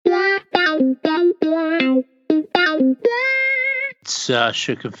It's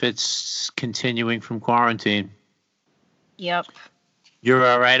Shook and Fitz continuing from quarantine. Yep. You're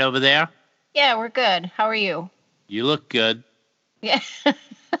all right over there? Yeah, we're good. How are you? You look good. Yeah.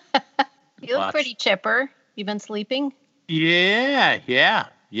 You look pretty chipper. You been sleeping? Yeah.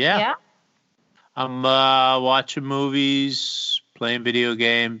 Yeah? I'm watching movies, playing video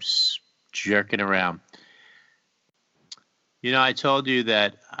games, jerking around. You know, I told you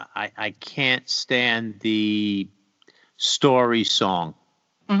that I can't stand the story song,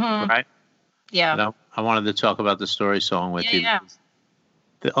 right? Yeah. But I wanted to talk about the story song with you. Yeah.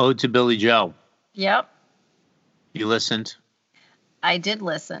 The Ode to Billy Joe. Yep. You listened? I did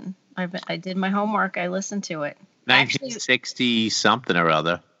listen. I did my homework. I listened to it. 1960 something or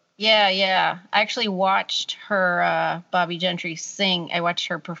other. Yeah. I actually watched her, Bobby Gentry, sing. I watched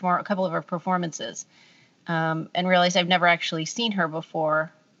her perform a couple of her performances, and realized I've never actually seen her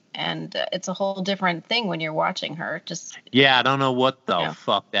before. And it's a whole different thing when you're watching her. Yeah, I don't know what the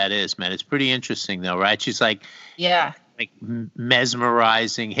fuck that is, man. It's pretty interesting, though, right? She's like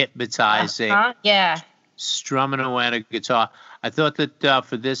mesmerizing, hypnotizing, strumming away on a guitar. I thought that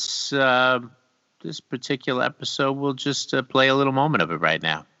for this particular episode, we'll just play a little moment of it right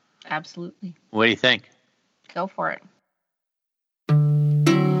now. Absolutely. What do you think? Go for it.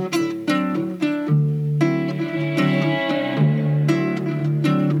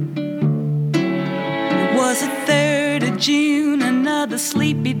 It was the 3rd of June, another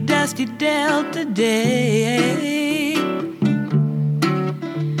sleepy, dusty Delta day.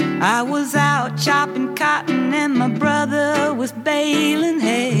 I was out chopping cotton and my brother was baling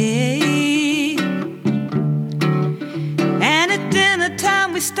hay. And at dinner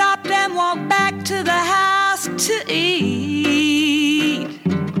time we stopped and walked back to the house to eat.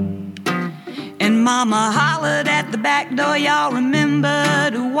 And Mama hollered at the back door, y'all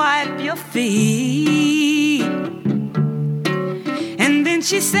remember to wipe your feet. And then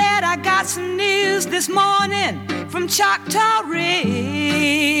she said, I got some news this morning from Choctaw Ridge.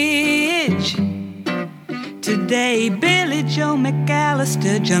 Today, Billy Joe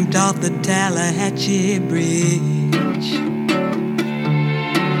McAllister jumped off the Tallahatchie Bridge.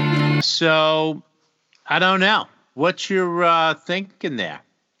 So, I don't know. What's your thinking there?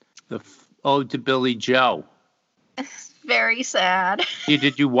 The Ode to Billy Joe. It's very sad.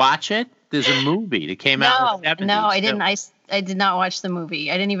 Did you watch it? There's a movie that came out in the 70s. No, I didn't. I did not watch the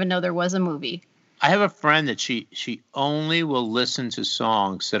movie. I didn't even know there was a movie. I have a friend that she only will listen to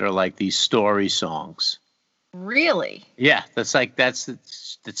songs that are like these story songs. Really? Yeah, that's the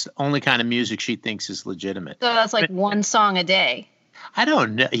only kind of music she thinks is legitimate. So that's like one song a day. I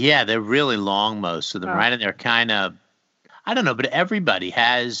don't know. Yeah, they're really long, most of them, right? And they're kind of, I don't know, but everybody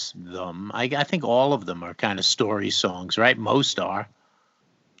has them. I think all of them are kind of story songs, right? Most are.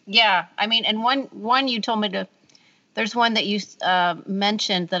 Yeah, I mean, and one you told me to. There's one that you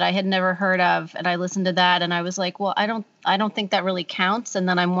mentioned that I had never heard of, and I listened to that, and I was like, well, I don't think that really counts. And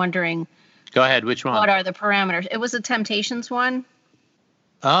then I'm wondering. Go ahead. Which one? What are the parameters? It was a Temptations one.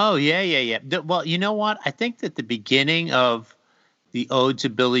 Oh, yeah. Well, you know what? I think that the beginning of the Ode to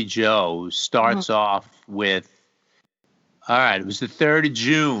Billy Joe starts off with, all right, it was the 3rd of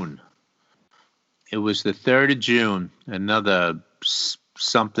June. It was the 3rd of June, another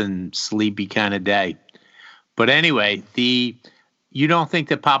something sleepy kind of day. But anyway, you don't think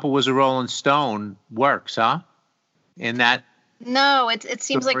that Papa Was a Rolling Stone works, huh? In that. No, it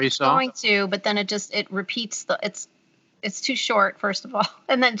seems like it's going to, but then it repeats it's too short, first of all,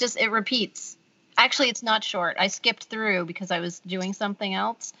 and then it repeats. Actually, it's not short. I skipped through because I was doing something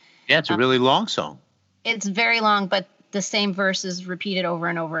else. Yeah, it's a really long song. It's very long, but the same verse is repeated over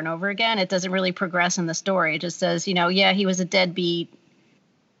and over and over again. It doesn't really progress in the story. It just says, he was a deadbeat.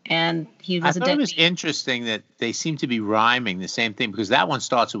 And he was I thought it was interesting that they seem to be rhyming the same thing, because that one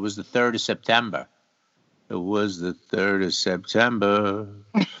starts, it was the 3rd of September. It was the 3rd of September.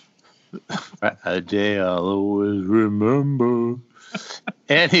 A day I'll always remember.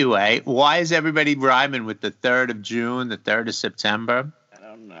 Anyway, why is everybody rhyming with the 3rd of June, the 3rd of September? I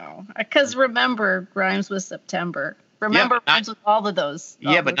don't know. Because remember rhymes with September. Remember rhymes with all of those.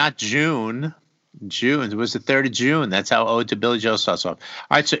 But not June. June. It was the 3rd of June. That's how Ode to Billy Joe starts off.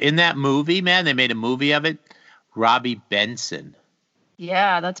 All right, so in that movie, man, they made a movie of it. Robbie Benson.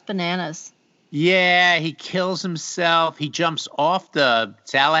 Yeah, that's bananas. Yeah, he kills himself. He jumps off the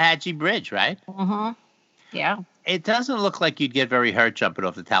Tallahatchie Bridge, right? Mm-hmm. Yeah. It doesn't look like you'd get very hurt jumping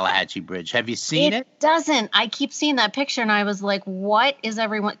off the Tallahatchie Bridge. Have you seen it? It doesn't. I keep seeing that picture, and I was like, what is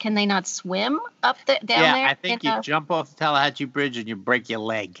everyone? Can they not swim down there? Yeah, I think you jump off the Tallahatchie Bridge and you break your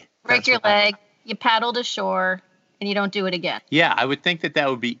leg. Break your leg. You paddle to shore, and you don't do it again. Yeah, I would think that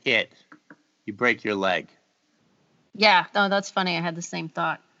would be it. You break your leg. Yeah, no, that's funny. I had the same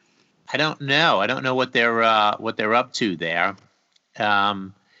thought. I don't know. I don't know what they're up to there.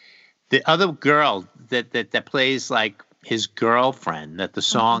 The other girl that plays like his girlfriend that the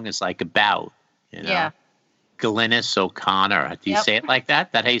song is like about, you know. Yeah. Glynis O'Connor. Do you say it like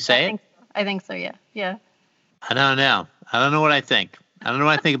that? That how you say it? I think so, yeah. Yeah. I don't know. I don't know what I think. I don't know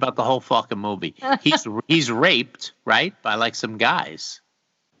what I think about the whole fucking movie. He's raped, right? By like some guys.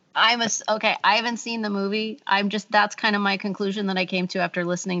 Okay, I haven't seen the movie. That's kind of my conclusion that I came to after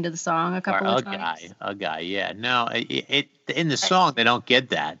listening to the song a couple of times. A guy, yeah. No, it in the song they don't get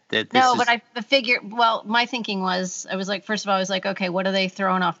that. But I figured, well, my thinking was, I was like, first of all, I was like, okay, what are they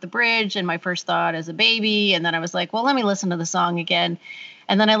throwing off the bridge? And my first thought is a baby. And then I was like, well, let me listen to the song again.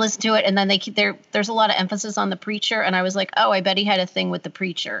 And then I listened to it, and then there's a lot of emphasis on the preacher. And I was like, oh, I bet he had a thing with the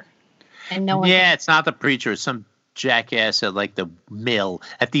preacher. And no one. Yeah, it's not the preacher. It's some jackass at like the mill,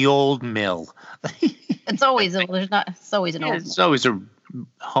 at the old mill. It's always an old mill. It's always a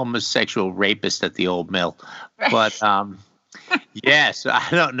homosexual rapist at the old mill. Right. But so I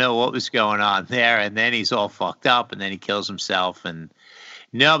don't know what was going on there. And then he's all fucked up, and then he kills himself. And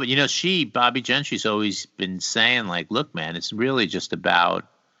no, but Bobby Gentry's always been saying like, look, man, it's really just about,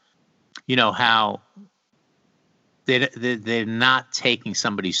 how they're not taking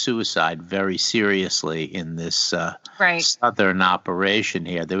somebody's suicide very seriously in this Southern operation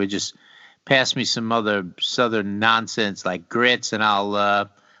here. They would just pass me some other Southern nonsense like grits, and I'll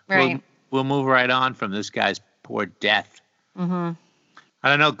we'll move right on from this guy's poor death. Mm-hmm. I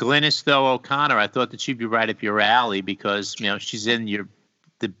don't know, Glynis though O'Connor. I thought that she'd be right up your alley because she's in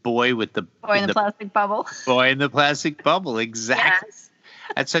the boy with the boy in the plastic bubble. Boy in the plastic bubble, exactly. Yes.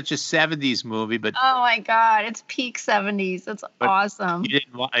 That's such a 70s movie, but oh my God, it's peak 70s. It's awesome.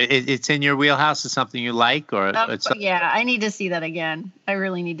 It's in your wheelhouse. Is something you like, or yeah, I need to see that again. I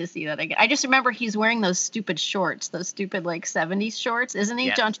really need to see that again. I just remember he's wearing those stupid shorts, those stupid like 70s shorts, isn't he?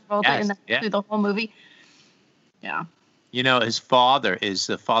 Yes. John Travolta through the whole movie. Yeah. His father is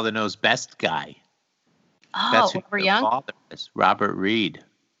the Father Knows Best guy. Oh, that's Robert Young. Father is Robert Reed.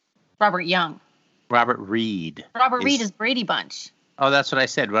 Robert Young. Robert Reed. Robert Reed is Brady Bunch. Oh, that's what I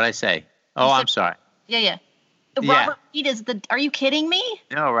said. What did I say? Oh, I'm sorry. Yeah. Robert Reed is are you kidding me?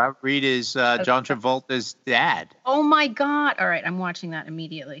 No, Robert Reed is John Travolta's dad. Oh, my God. All right, I'm watching that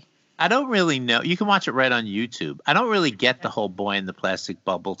immediately. I don't really know. You can watch it right on YouTube. I don't really get the whole boy in the plastic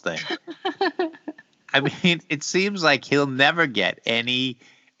bubble thing. I mean, it seems like he'll never get any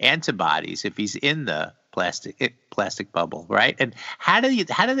antibodies if he's in the plastic bubble, right? And how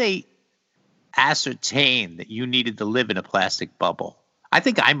do they ascertain that you needed to live in a plastic bubble? I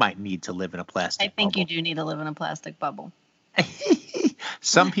think I might need to live in a plastic bubble. I think you do need to live in a plastic bubble.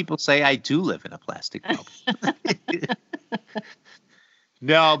 Some people say I do live in a plastic bubble.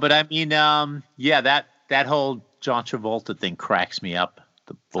 No, but I mean, that whole John Travolta thing cracks me up.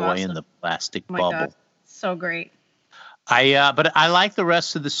 The boy in the plastic bubble. God. So great. But I like the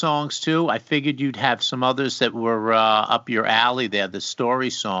rest of the songs too. I figured you'd have some others that were up your alley there. The Story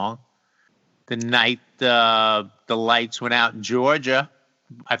song, The Night the Lights Went Out in Georgia,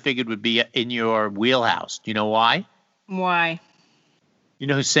 I figured would be in your wheelhouse. Do you know why? Why? You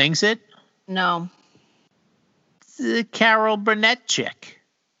know who sings it? No. It's the Carol Burnett chick.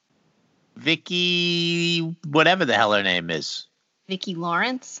 Vicki, whatever the hell her name is. Vicki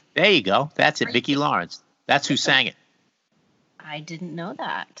Lawrence? There you go. That's it, Vicki Lawrence. That's who sang it. I didn't know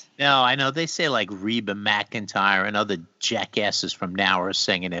that. No, I know they say like Reba McEntire and other jackasses from now are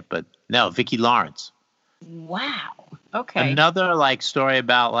singing it, but no, Vicki Lawrence. Wow. Okay. Another like story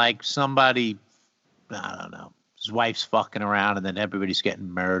about like somebody, I don't know, his wife's fucking around and then everybody's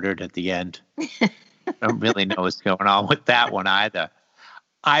getting murdered at the end. I don't really know what's going on with that one either.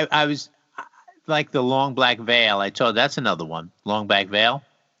 I was like the Long Black Veil. I told that's another one. Long Black Veil.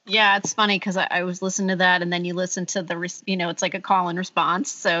 Yeah, it's funny because I was listening to that, and then you listen to it's like a call and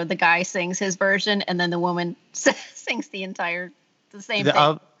response. So the guy sings his version, and then the woman sings the same thing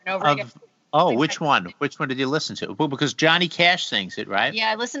over and over again. Oh, which one? Which one did you listen to? Well, because Johnny Cash sings it, right?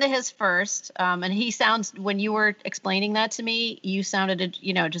 Yeah, I listened to his first, and he sounds. When you were explaining that to me, you sounded,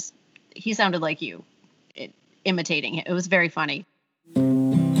 he sounded like you, imitating it. It was very funny.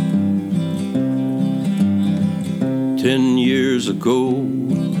 10 years ago,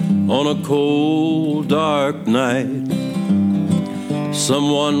 on a cold, dark night,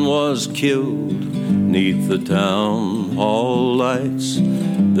 someone was killed 'neath the town hall lights.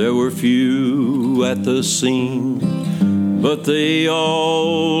 There were few at the scene, but they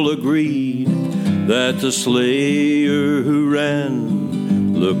all agreed that the slayer who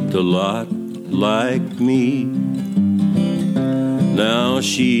ran looked a lot like me. Now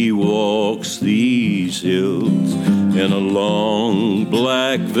she walks these hills in a long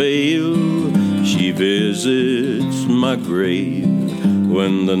black veil. She visits my grave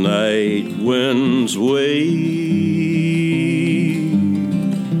when the night winds wave.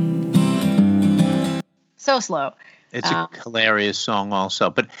 So slow. It's a hilarious song also,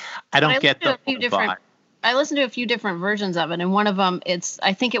 but I don't get the vibe. I listened to a few different versions of it, and one of them,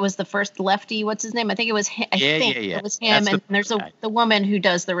 I think it was the first Lefty. What's his name? I think it was. It was him. And there's the woman who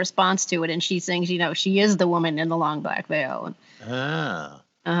does the response to it, and she sings, she is the woman in the long black veil. Well,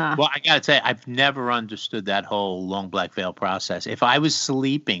 I gotta say, I've never understood that whole long black veil process. If I was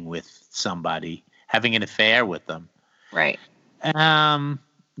sleeping with somebody, having an affair with them, right?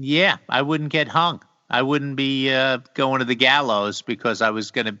 Yeah, I wouldn't get hung. I wouldn't be going to the gallows because I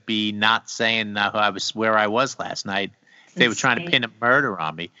was going to be not saying where I was last night. They were trying to pin a murder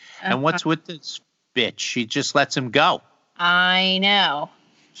on me. And what's with this bitch? She just lets him go. I know.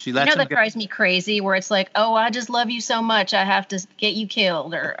 She lets him that drives me crazy, where it's like, oh, I just love you so much, I have to get you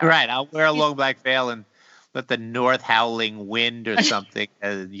killed. Right. I'll wear a long black veil and let the north howling wind or something.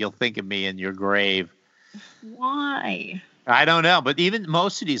 You'll think of me in your grave. Why? I don't know, but even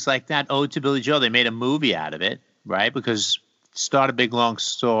most of these, like that Ode to Billy Joe, they made a movie out of it, right? Because start a big long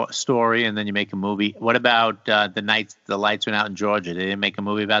story and then you make a movie. What about the night the lights went out in Georgia? They didn't make a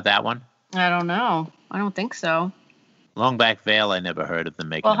movie about that one? I don't know. I don't think so. Long Black Veil, I never heard of them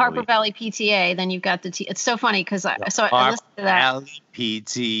making. Well, Harper Valley PTA. Then you've got it's so funny because I listened to that. Harper Valley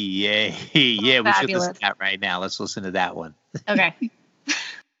PTA. Yeah, we should listen to that right now. Let's listen to that one. Okay.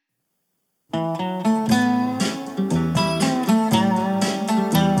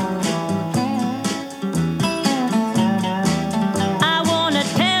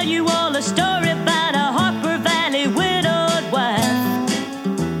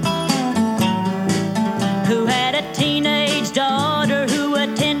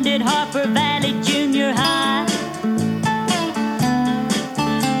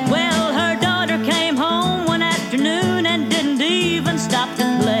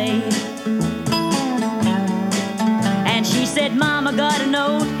 Got a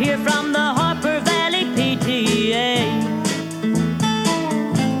note here from the Harper Valley PTA.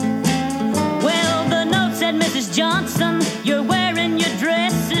 Well, the note said, Mrs. Johnson, you're wearing your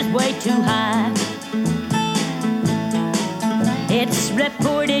dress is way too high. It's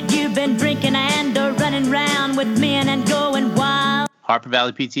reported you've been drinking and running around with men and going wild. Harper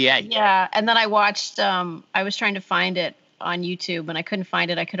Valley PTA. Yeah, and then I watched, I was trying to find it on YouTube and I couldn't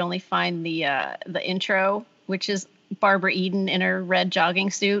find it. I could only find the intro, which is Barbara Eden in her red jogging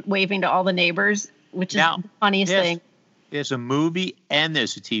suit waving to all the neighbors, which is the funniest thing. There's a movie and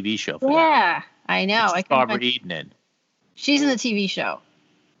there's a TV show for that. Yeah, I know. What's Barbara Eden in? She's in the TV show.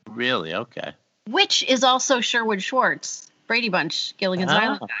 Really? Okay. Which is also Sherwood Schwartz, Brady Bunch, Gilligan's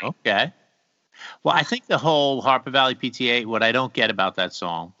Island guy. Okay. Well, I think the whole Harper Valley PTA, what I don't get about that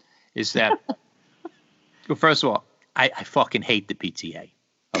song is that, well, first of all, I fucking hate the PTA.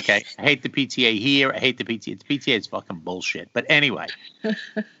 Okay, I hate the PTA here. I hate the PTA. The PTA is fucking bullshit. But anyway,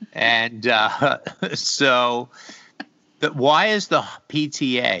 and so why is the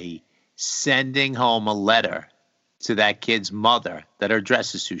PTA sending home a letter to that kid's mother that her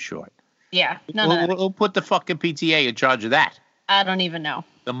dress is too short? Yeah, we'll put the fucking PTA in charge of that. I don't even know.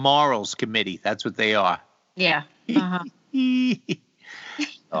 The Morals Committee. That's what they are. Yeah. The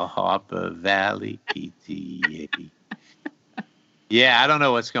Harper Valley PTA. Yeah, I don't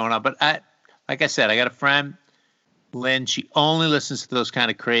know what's going on, but like I said, I got a friend, Lynn. She only listens to those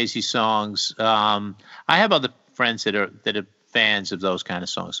kind of crazy songs. I have other friends that are fans of those kind of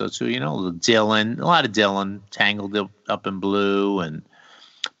songs. So too, Dylan, a lot of Dylan, Tangled Up in Blue,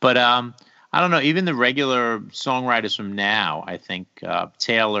 but I don't know. Even the regular songwriters from now, I think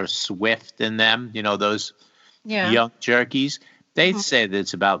Taylor Swift and them, those young jerkies, they say that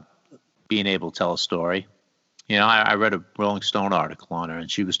it's about being able to tell a story. I read a Rolling Stone article on her, and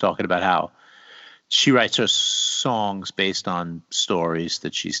she was talking about how she writes her songs based on stories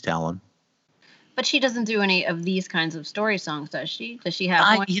that she's telling. But she doesn't do any of these kinds of story songs, does she? Does she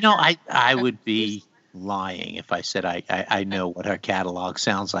have one? I would be lying if I said I know what her catalog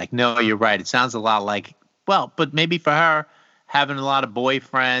sounds like. No, you're right. It sounds a lot like, well, but maybe for her, having a lot of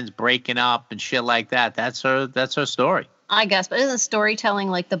boyfriends, breaking up and shit like that, that's her story. I guess, but isn't storytelling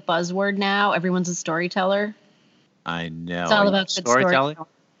like the buzzword now? Everyone's a storyteller. I know. It's all about storytelling.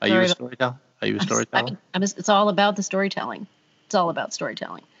 Are you a storyteller? It's all about the storytelling. It's all about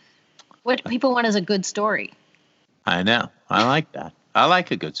storytelling. What people want is a good story. I know. I like that. I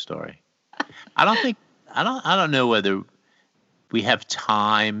like a good story. I don't know whether we have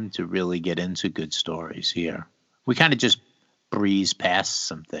time to really get into good stories here. We kind of just breeze past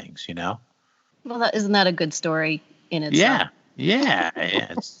some things, you know? Well, isn't that a good story in itself? Yeah.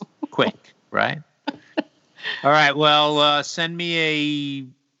 It's quick, right? All right. Well, send me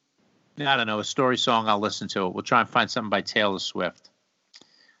a story song. I'll listen to it. We'll try and find something by Taylor Swift.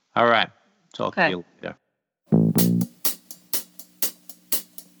 All right. Talk to you later.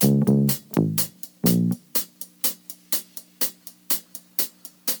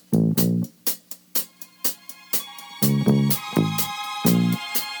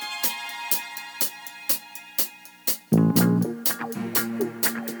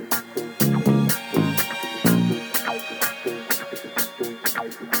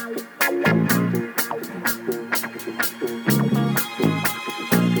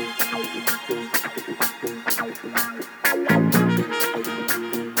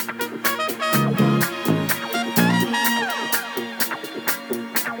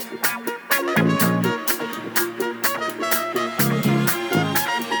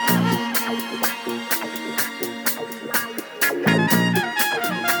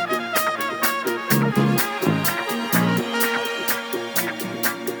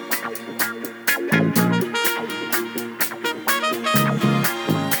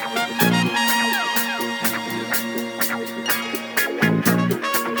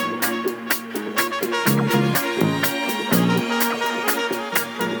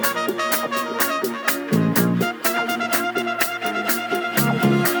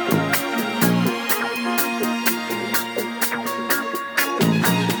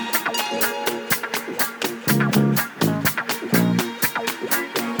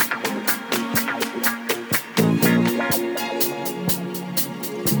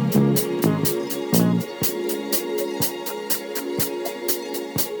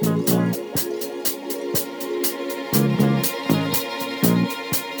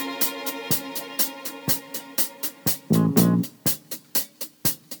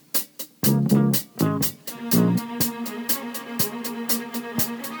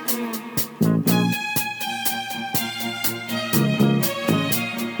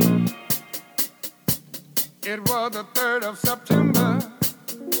 It was the 3rd of September.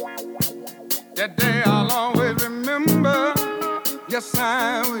 That day I'll always remember. Yes,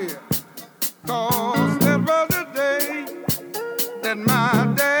 I will. 'Cause that was the day that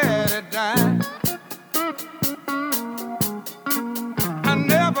my daddy died. I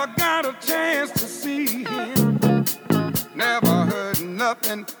never got a chance to see him. Never heard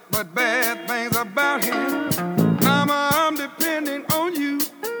nothing but bad things about him. Mama, I'm depending on you.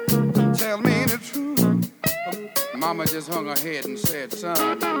 Tell me the truth. Mama just hung her head and said,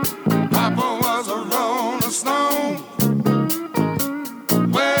 son,